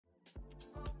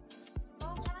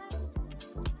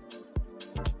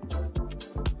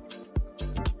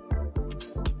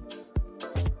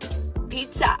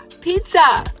pizza. Pizza!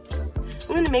 I'm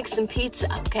going to make some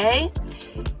pizza, okay?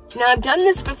 Now, I've done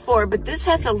this before, but this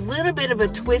has a little bit of a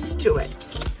twist to it.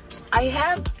 I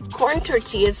have corn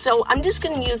tortillas, so I'm just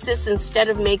going to use this instead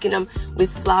of making them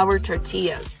with flour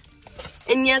tortillas.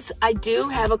 And yes, I do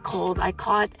have a cold. I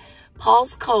caught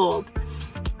Paul's cold.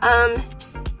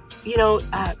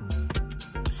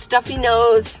 Stuffy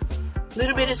nose,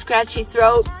 little bit of scratchy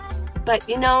throat. But,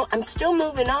 I'm still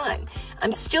moving on.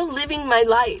 I'm still living my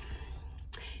life.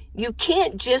 You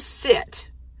can't just sit,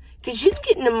 because you can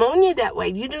get pneumonia that way.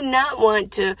 You do not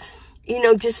want to,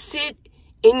 just sit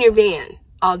in your van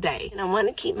all day. And I want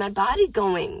to keep my body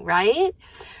going, right?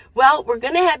 Well, we're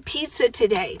going to have pizza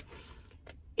today.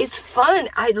 It's fun.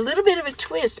 A little bit of a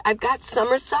twist. I've got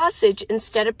summer sausage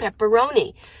instead of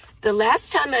pepperoni. The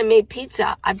last time I made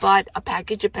pizza, I bought a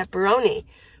package of pepperoni.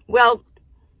 Well,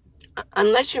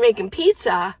 unless you're making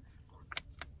pizza,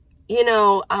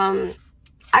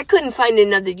 I couldn't find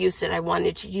another use that I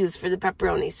wanted to use for the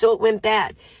pepperoni, so it went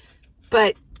bad.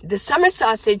 But the summer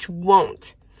sausage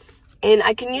won't. And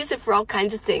I can use it for all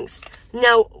kinds of things.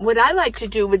 Now, what I like to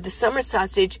do with the summer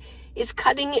sausage is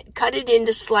cut it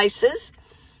into slices,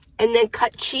 and then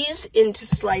cut cheese into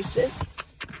slices.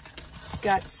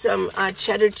 Got some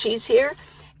cheddar cheese here,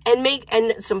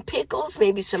 and some pickles,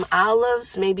 maybe some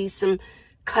olives, maybe some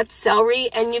cut celery,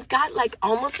 and you've got like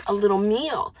almost a little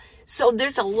meal. So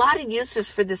there's a lot of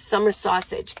uses for this summer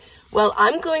sausage. Well,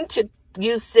 I'm going to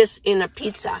use this in a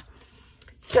pizza.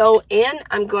 So, and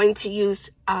I'm going to use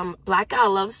black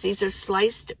olives. These are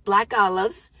sliced black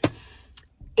olives.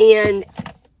 And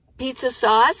pizza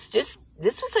sauce. This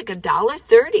was like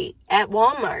 $1.30 at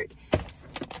Walmart.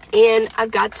 And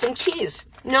I've got some cheese.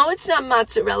 No, it's not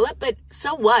mozzarella, but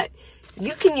so what?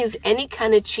 You can use any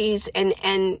kind of cheese and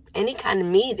any kind of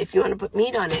meat if you want to put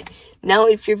meat on it. Now,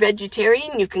 if you're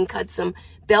vegetarian, you can cut some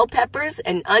bell peppers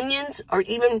and onions, or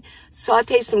even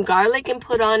saute some garlic and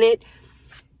put on it.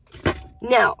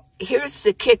 Now, here's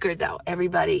the kicker, though,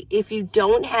 everybody. If you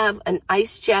don't have an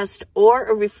ice chest or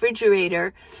a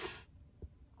refrigerator,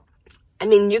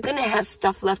 you're going to have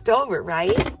stuff left over,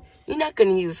 right? You're not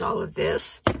going to use all of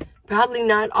this. Probably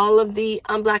not all of the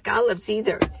black olives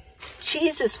either.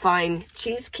 Cheese is fine.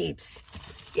 Cheese keeps.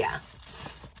 Yeah.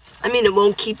 It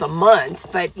won't keep a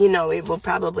month, but, it will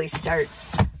probably start,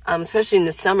 especially in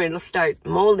the summer, it'll start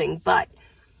molding. But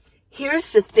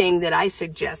here's the thing that I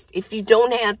suggest. If you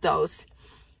don't have those,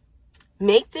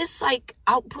 make this like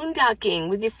out boondocking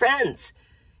with your friends.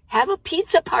 Have a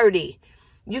pizza party.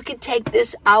 You could take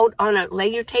this out lay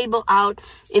your table out,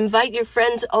 invite your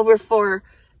friends over for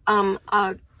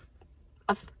a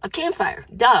campfire.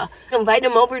 Duh. Invite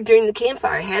them over during the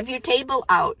campfire. Have your table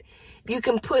out. You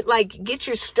can get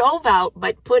your stove out,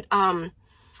 but put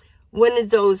one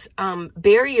of those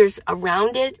barriers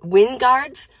around it, wind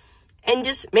guards, and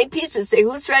just make pizzas. Say,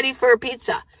 who's ready for a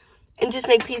pizza? And just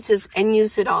make pizzas and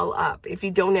use it all up if you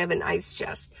don't have an ice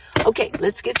chest. Okay,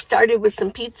 let's get started with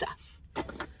some pizza.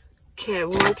 Okay, I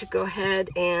want to go ahead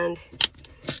and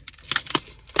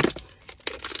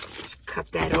just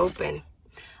cut that open.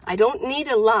 I don't need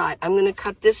a lot. I'm going to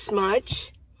cut this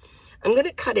much. I'm going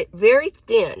to cut it very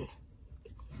thin.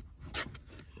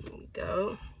 There we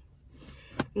go.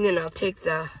 And then I'll take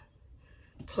the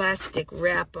plastic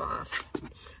wrap off.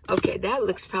 Okay, that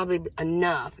looks probably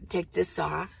enough. Take this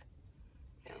off.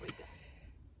 There we go.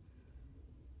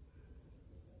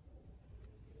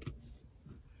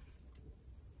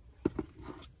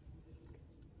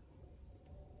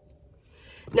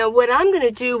 Now, what I'm going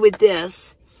to do with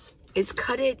this is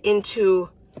cut it into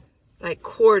like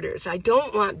quarters. I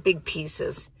don't want big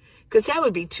pieces because that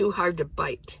would be too hard to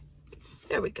bite.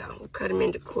 There we go. We'll cut them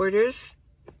into quarters.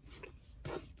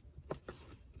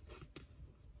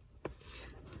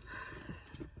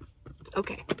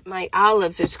 Okay, my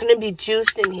olives, there's going to be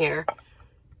juice in here.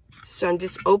 So I'm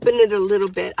just opening it a little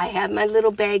bit. I have my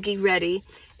little baggie ready,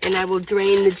 and I will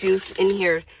drain the juice in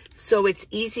here so it's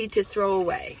easy to throw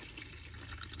away.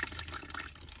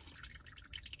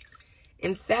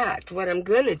 In fact, what I'm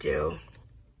going to do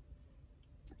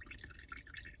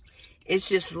is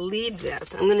just leave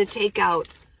this. I'm going to take out,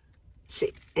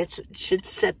 see, it should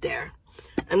sit there.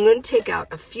 I'm going to take out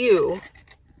a few.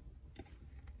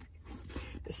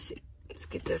 Let's see. Let's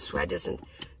get this so this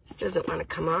doesn't want to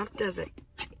come off, does it?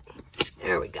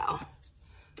 There we go.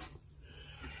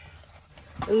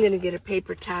 I'm going to get a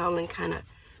paper towel and kind of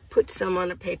put some on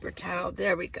a paper towel.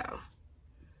 There we go.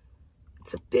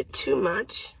 It's a bit too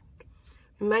much.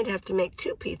 We might have to make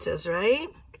 2 pizzas, right?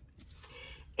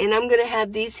 And I'm going to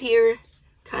have these here,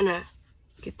 kind of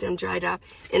get them dried off.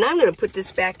 And I'm going to put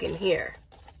this back in here.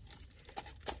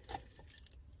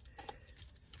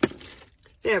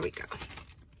 There we go.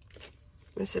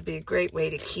 This would be a great way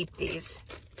to keep these.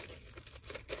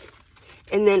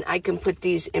 And then I can put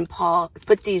these in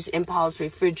Paul's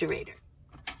refrigerator.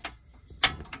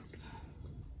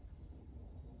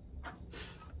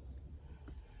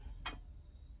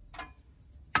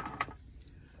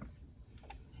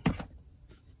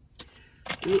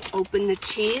 Let me open the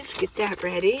cheese, get that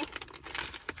ready.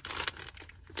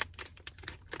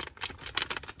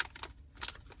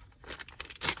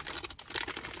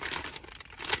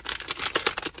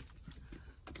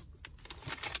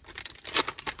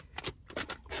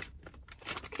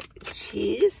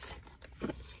 Cheese,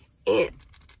 and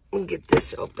we'll get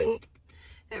this open.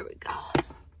 There we go.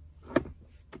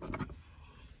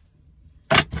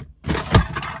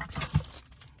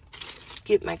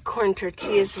 Get my corn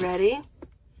tortillas ready.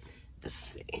 Let's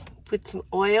see, put some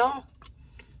oil.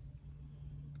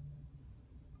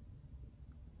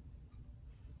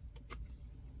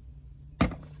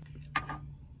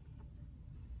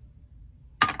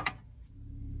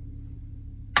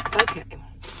 Okay.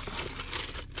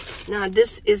 Now,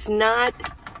 this is not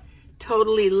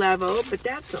totally level, but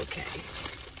that's okay.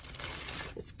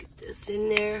 Let's get this in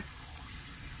there.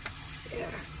 There.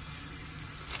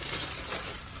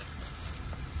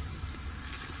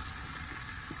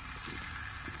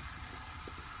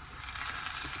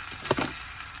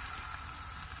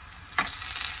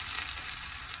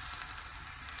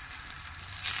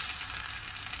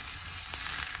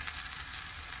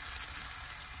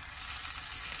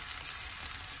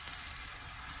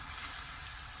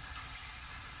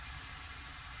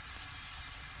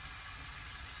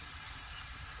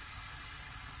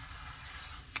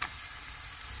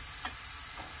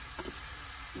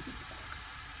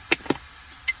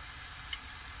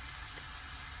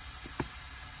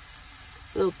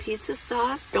 Little piece of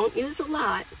sauce. Don't use a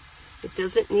lot. It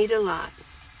doesn't need a lot.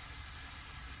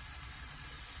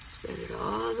 Spread it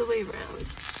all the way around.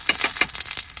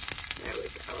 There we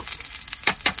go.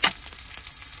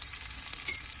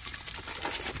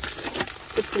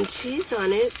 Put some cheese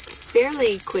on it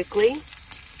fairly quickly.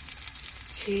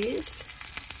 Cheese.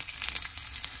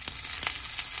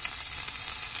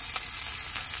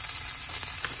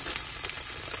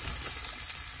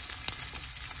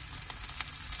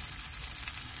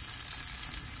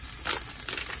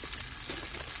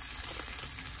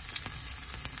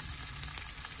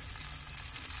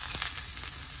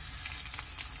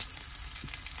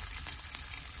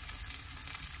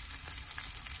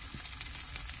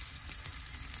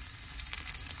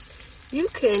 You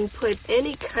can put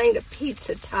any kind of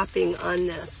pizza topping on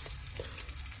this.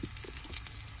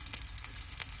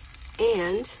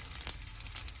 And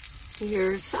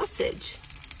your sausage.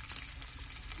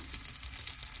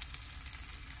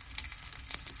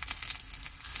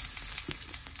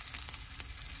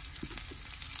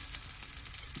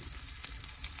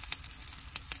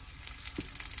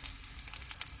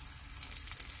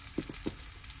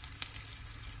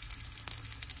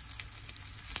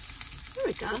 There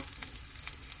we go.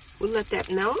 We'll let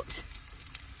that melt.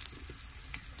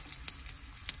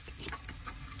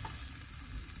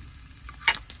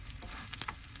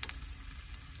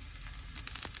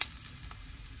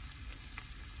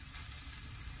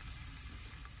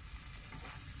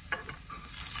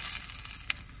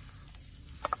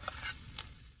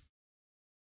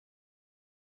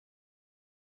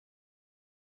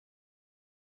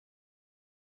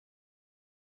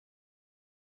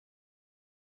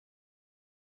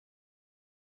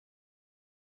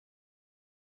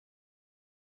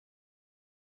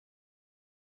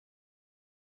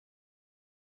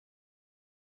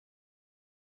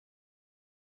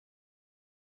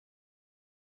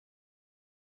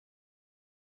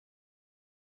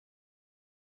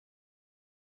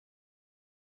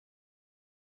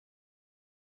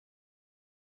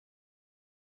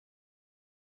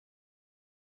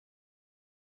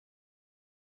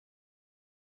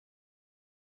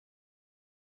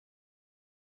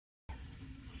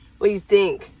 What do you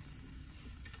think?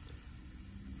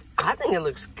 I think it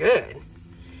looks good.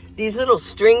 These little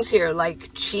strings here are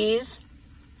like cheese.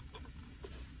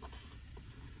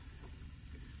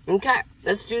 Okay,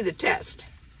 let's do the test.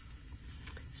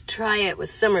 Let's try it with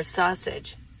summer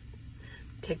sausage.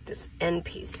 Take this end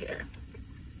piece here.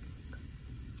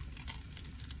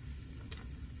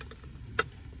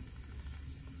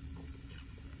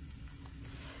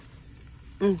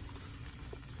 Mmm.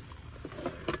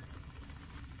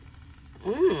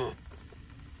 Mmm.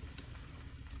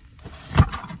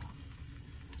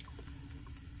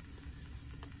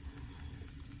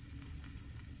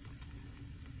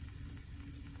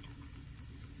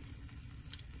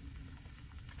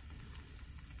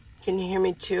 Can you hear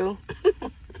me chew?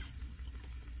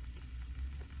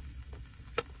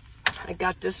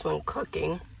 got this one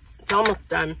cooking. It's almost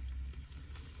done.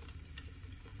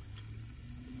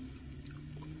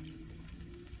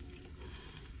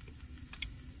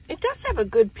 It does have a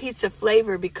good pizza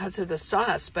flavor because of the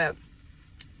sauce, but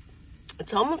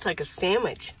it's almost like a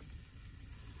sandwich.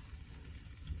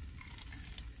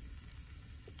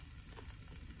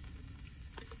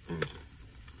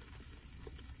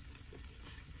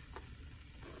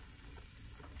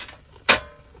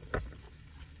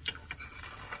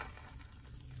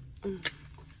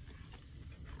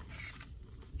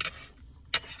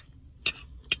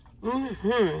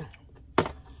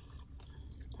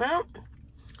 Well,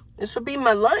 this will be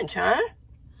my lunch, huh?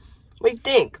 What do you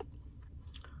think?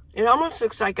 It almost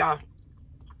looks like a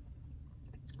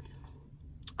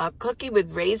cookie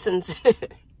with raisins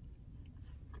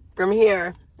from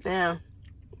here. Yeah.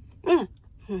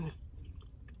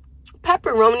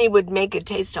 Pepperoni would make it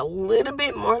taste a little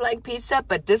bit more like pizza,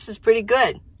 but this is pretty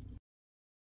good.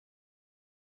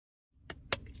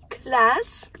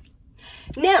 Class,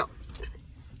 now,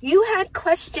 you had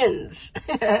questions.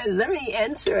 Let me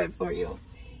answer it for you.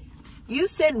 You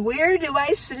said, where do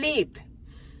I sleep?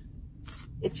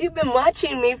 If you've been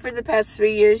watching me for the past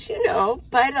 3 years, you know,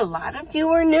 but a lot of you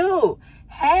are new.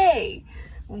 Hey,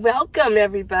 welcome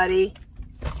everybody.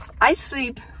 I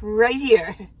sleep right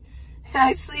here.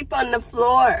 I sleep on the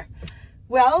floor.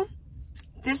 Well,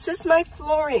 this is my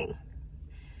flooring.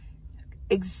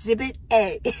 Exhibit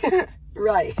A.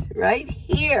 right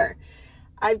here.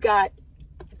 I've got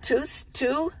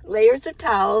two layers of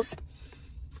towels.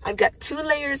 I've got 2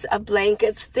 layers of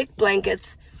blankets, thick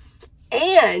blankets.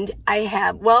 And I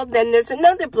have, well, then there's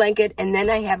another blanket, and then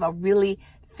I have a really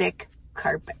thick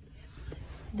carpet.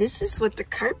 This is what the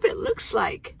carpet looks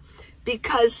like.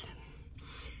 Because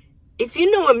if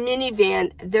you know a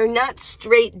minivan, they're not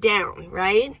straight down,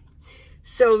 right?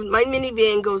 So my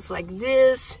minivan goes like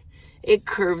this. It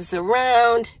curves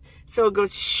around. So it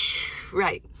goes,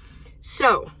 right.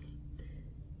 So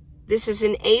this is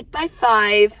an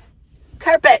 8x5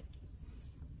 carpet.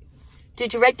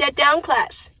 Did you write that down,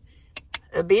 class?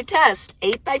 It'll be a test.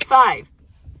 8x5.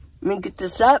 Let me get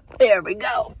this up. There we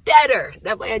go. Better.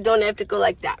 That way I don't have to go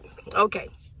like that. Okay.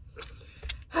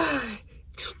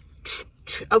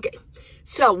 Okay.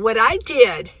 So what I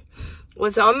did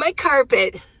was on my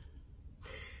carpet,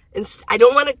 and I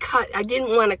didn't want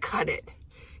to cut it.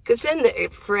 Because then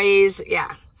it frays,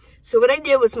 yeah. So what I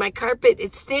did was my carpet,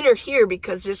 it's thinner here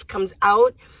because this comes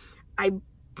out. I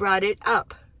brought it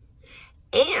up.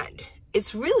 And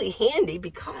it's really handy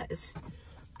because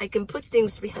I can put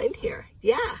things behind here.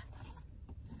 Yeah.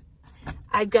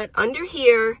 I've got under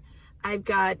here, I've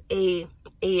got a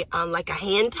like a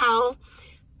hand towel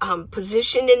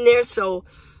positioned in there, so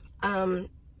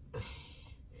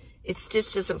it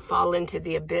just doesn't fall into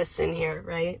the abyss in here,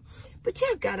 right? But yeah,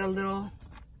 I've got a little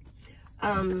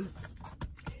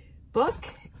book,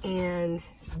 and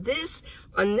this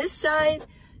on this side,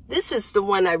 this is the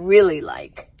one I really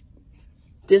like.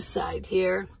 This side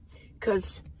here,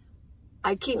 because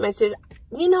I keep my scissors.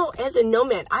 You know, as a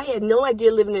nomad, I had no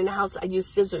idea living in a house I use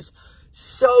scissors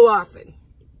so often.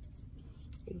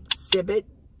 Exhibit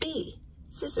B,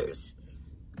 scissors.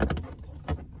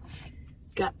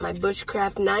 Got my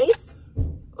bushcraft knife.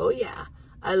 Oh yeah,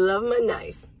 I love my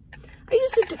knife. I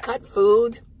use it to cut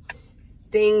food,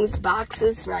 things,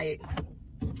 boxes, right.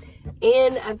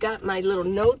 And I've got my little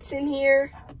notes in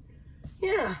here.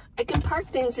 Yeah, I can park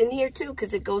things in here too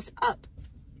because it goes up.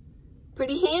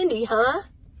 Pretty handy, huh?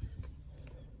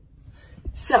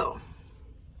 So,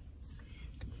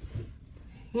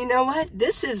 you know what?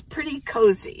 This is pretty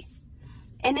cozy.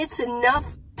 And it's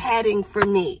enough padding for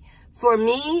me. For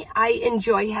me, I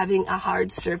enjoy having a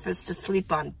hard surface to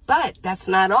sleep on. But that's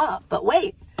not all. But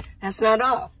wait, that's not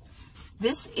all.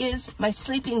 This is my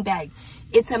sleeping bag.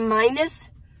 It's a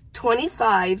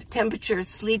 -25 temperature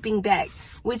sleeping bag,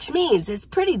 which means it's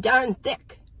pretty darn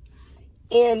thick.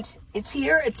 And it's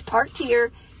here, it's parked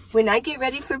here. When I get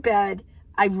ready for bed,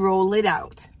 I roll it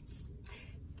out.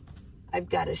 I've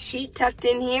got a sheet tucked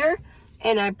in here,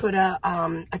 and I put a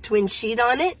twin sheet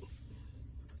on it.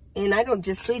 And I don't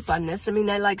just sleep on this. I mean,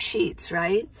 I like sheets,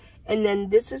 right? And then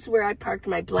this is where I parked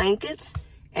my blankets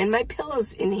and my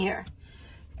pillows in here.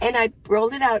 And I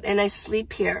roll it out and I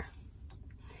sleep here.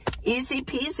 Easy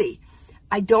peasy.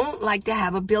 I don't like to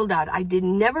have a build out. I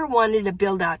never wanted a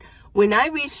build out. When I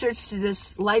researched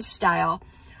this lifestyle,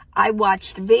 I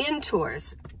watched van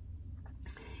tours.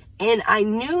 And I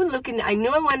knew I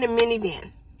wanted a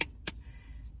minivan.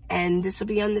 And this will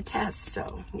be on the test,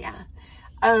 so yeah.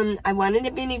 I wanted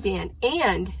a minivan.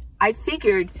 And I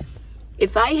figured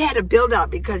if I had a build out,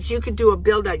 because you could do a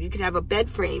build out, you could have a bed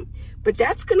frame, but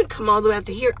that's going to come all the way up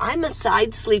to here. I'm a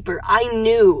side sleeper. I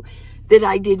knew that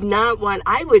I did not want,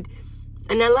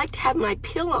 and I like to have my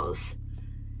pillows.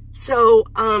 So,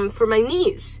 for my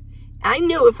knees, I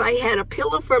knew if I had a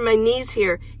pillow for my knees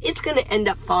here, it's going to end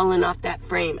up falling off that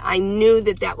frame. I knew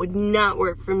that that would not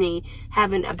work for me,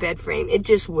 having a bed frame. It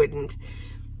just wouldn't.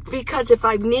 Because if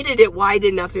I needed it wide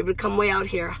enough, it would come way out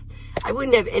here. I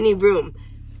wouldn't have any room.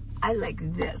 I like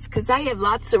this, because I have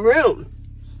lots of room.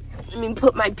 Let me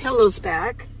put my pillows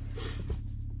back.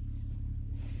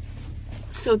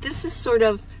 So this is sort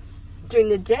of, during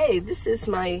the day, this is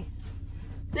my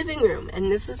living room,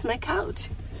 and this is my couch.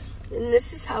 And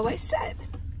this is how I sit.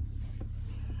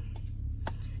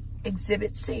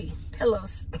 Exhibit C,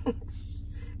 pillows.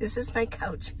 This is my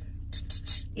couch.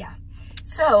 Yeah.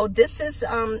 So this is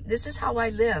how I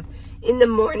live. In the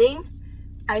morning,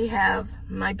 I have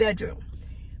my bedroom.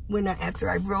 After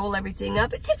I roll everything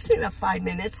up, it takes me about 5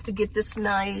 minutes to get this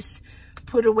nice,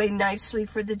 put away nicely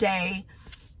for the day,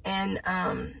 and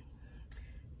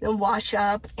then wash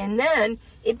up, and then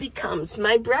it becomes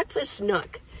my breakfast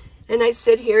nook. And I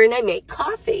sit here and I make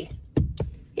coffee.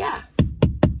 Yeah.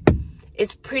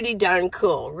 It's pretty darn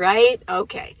cool, right?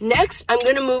 Okay. Next, I'm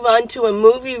going to move on to a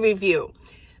movie review.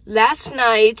 Last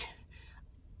night,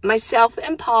 myself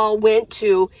and Paul went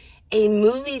to a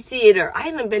movie theater. I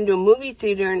haven't been to a movie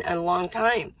theater in a long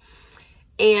time.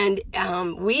 And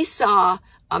we saw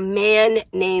A Man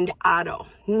Named Otto.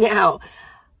 Now,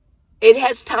 it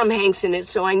has Tom Hanks in it,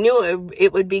 so I knew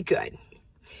it would be good.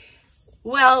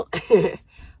 Well,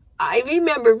 I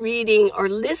remember reading or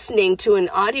listening to an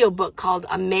audiobook called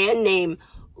A Man Named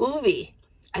Uvi.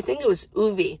 I think it was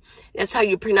Uvi. That's how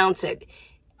you pronounce it.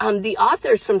 The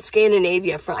author's from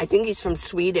Scandinavia. I think he's from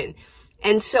Sweden.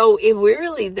 And so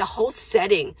the whole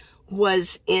setting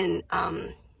was in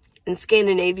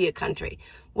Scandinavia country.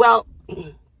 Well,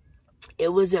 it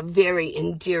was a very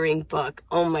endearing book.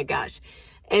 Oh my gosh.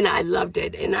 And I loved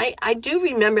it. And I do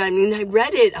remember, I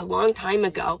read it a long time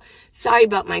ago. Sorry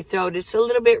about my throat. It's a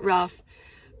little bit rough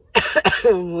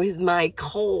with my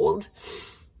cold.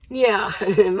 Yeah,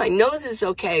 my nose is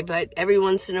okay, but every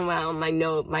once in a while,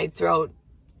 my throat.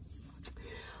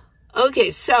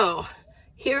 Okay, so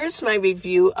here's my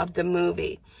review of the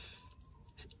movie.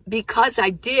 Because I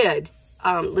did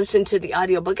listen to the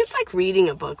audiobook, it's like reading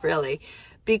a book, really.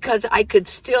 Because I could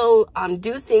still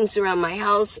do things around my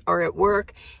house or at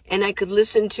work, and I could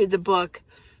listen to the book.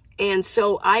 And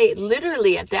so I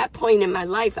literally, at that point in my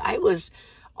life, I read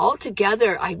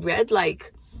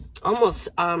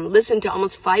listened to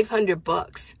almost 500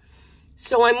 books.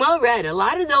 So I'm well read. A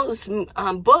lot of those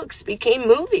books became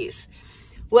movies.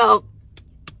 Well,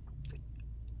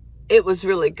 it was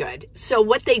really good. So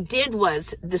what they did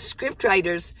was the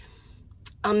scriptwriters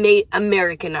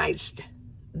Americanized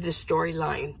the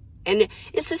storyline. And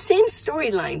it's the same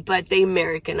storyline, but they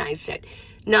Americanized it.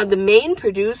 Now, the main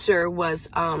producer was,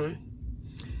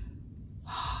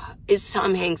 it's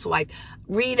Tom Hanks' wife,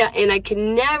 Rita, and I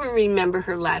can never remember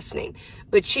her last name.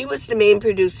 But she was the main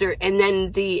producer, and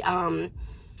then the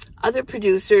other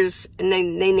producers, and they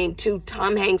named two,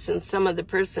 Tom Hanks and some other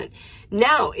person.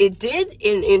 Now, it did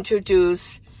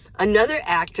introduce another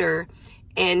actor,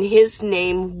 and his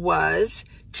name was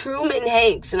Truman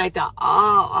Hanks. And I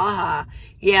thought,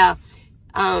 yeah,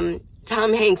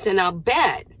 Tom Hanks. And I'll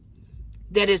bet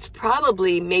that it's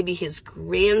probably maybe his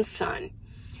grandson.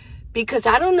 Because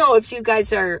I don't know if you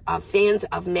guys are fans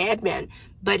of Mad Men,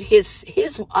 but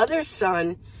his other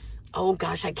son, oh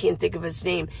gosh, I can't think of his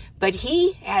name, but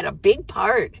he had a big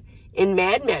part in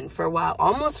Mad Men for a while,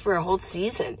 almost for a whole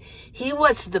season. He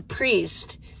was the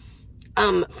priest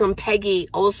from Peggy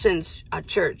Olson's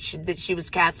church, that she was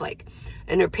Catholic,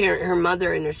 and her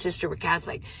mother and her sister were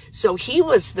Catholic. So he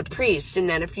was the priest in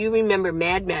that, if you remember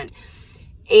Mad Men.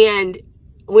 And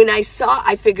when I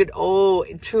figured, oh,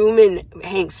 Truman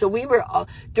Hanks. So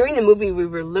during the movie, we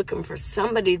were looking for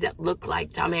somebody that looked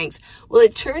like Tom Hanks. Well,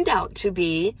 it turned out to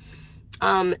be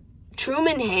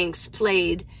Truman Hanks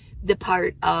played the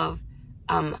part of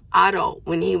Otto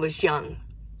when he was young.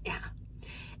 Yeah.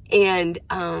 And,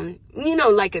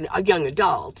 like a young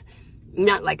adult,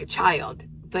 not like a child,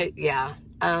 but yeah.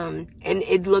 And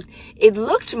it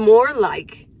looked more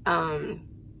like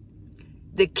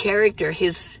the character,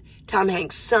 Tom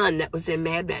Hanks' son that was in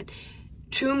Mad Men.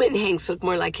 Truman Hanks looked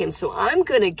more like him. So I'm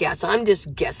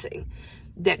just guessing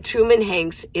that Truman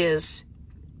Hanks is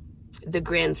the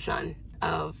grandson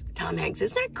of Tom Hanks.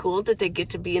 Isn't that cool that they get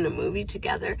to be in a movie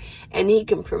together and he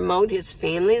can promote his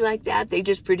family like that? They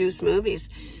just produce movies.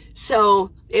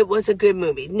 So it was a good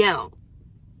movie. Now,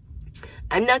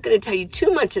 I'm not going to tell you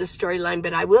too much of the storyline,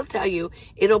 but I will tell you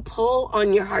it'll pull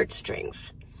on your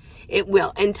heartstrings. It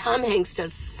will. And Tom Hanks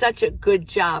does such a good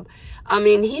job. I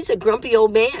mean, he's a grumpy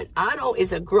old man. Otto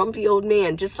is a grumpy old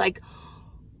man, just like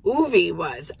Ove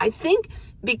was. I think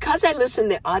because I listened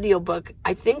to the audiobook,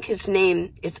 I think his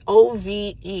name is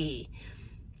O-V-E.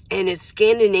 And it's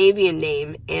Scandinavian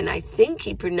name. And I think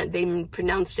they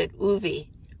pronounced it Ove.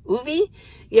 Ove?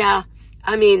 Yeah.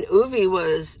 I mean, Ove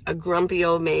was a grumpy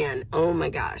old man. Oh my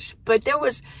gosh. But there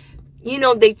was,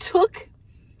 they took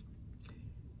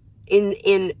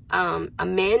in A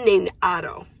Man Named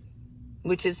Otto,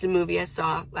 which is the movie I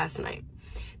saw last night.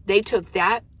 They took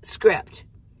that script,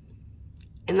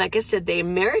 and like I said, they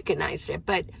Americanized it,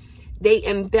 but they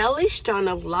embellished on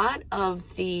a lot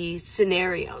of the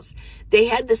scenarios. They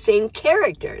had the same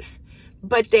characters,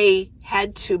 but they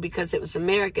had to, because it was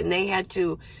American, they had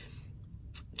to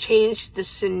change the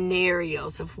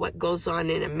scenarios of what goes on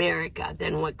in America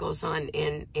than what goes on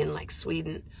in like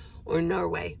Sweden or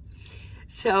Norway.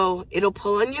 So it'll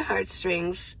pull on your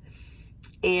heartstrings,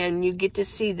 and you get to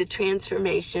see the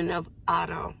transformation of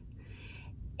Otto.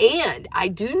 And I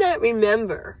do not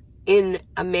remember in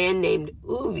A Man Named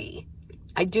Ove,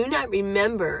 I do not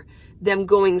remember them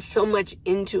going so much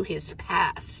into his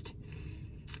past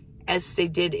as they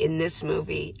did in this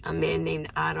movie, A Man Named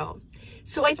Otto.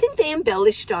 So I think they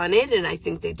embellished on it, and I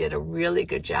think they did a really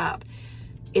good job.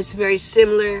 It's very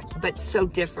similar, but so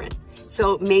different.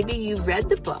 So maybe you read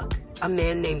the book, A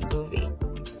Man Named Ove.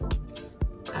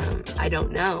 I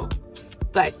don't know,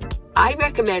 but I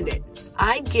recommend it.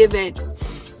 I give it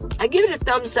a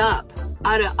thumbs up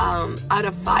out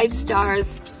of 5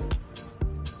 stars.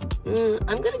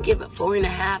 I'm gonna give it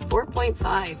 4.5,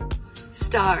 4.5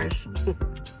 stars.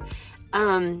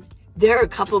 There are a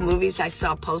couple movies I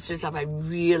saw posters of I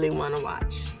really want to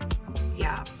watch.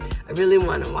 Yeah, I really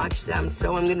want to watch them,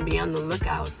 so I'm gonna be on the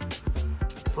lookout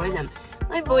for them.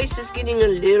 My voice is getting a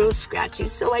little scratchy,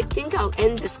 so I think I'll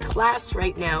end this class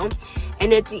right now.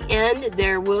 And at the end,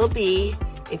 there will be,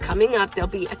 and coming up, there'll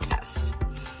be a test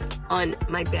on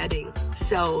my bedding.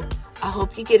 So I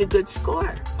hope you get a good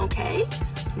score, okay?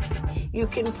 You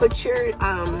can put your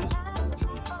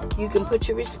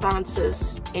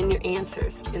responses and your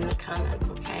answers in the comments,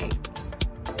 okay?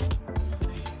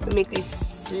 I'll make these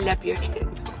slap your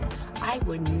hand. I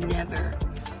would never.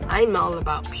 I'm all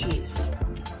about peace.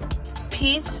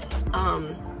 Peace,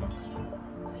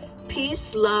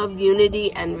 love,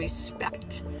 unity, and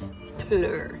respect.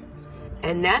 Plur.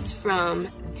 And that's from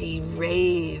the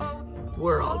rave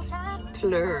world.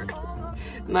 Plur.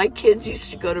 My kids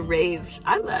used to go to raves.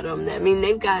 I let them. I mean,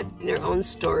 they've got their own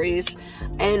stories.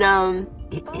 And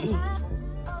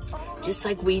just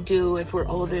like we do if we're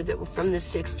older, that we're from the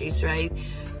 60s, right?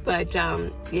 But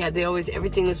yeah,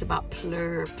 everything was about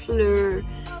plur.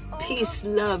 Peace,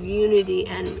 love, unity,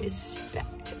 and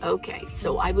respect. Okay,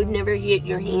 so I would never hit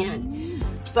your hand,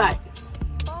 but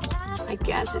I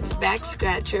guess it's back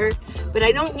scratcher. But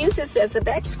I don't use this as a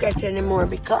back scratcher anymore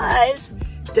because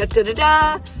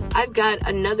I've got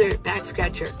another back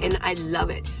scratcher and I love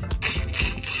it.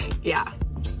 Yeah,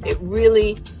 it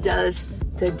really does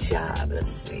the job. Let's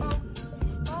see.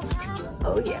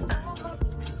 Oh yeah.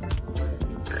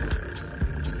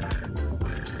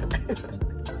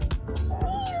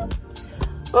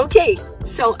 Okay,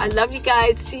 so I love you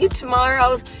guys. See you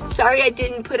tomorrow. Sorry I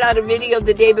didn't put out a video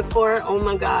the day before. Oh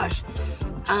my gosh.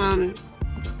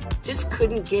 Just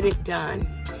couldn't get it done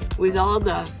with all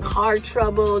the car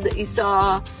trouble that you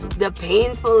saw, the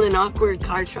painful and awkward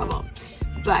car trouble.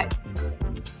 But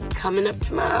coming up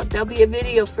tomorrow, there'll be a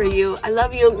video for you. I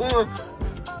love you.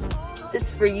 This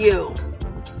is for you.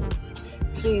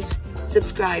 Please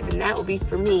subscribe, and that will be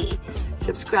for me.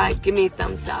 Subscribe. Give me a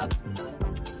thumbs up.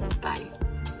 Bye.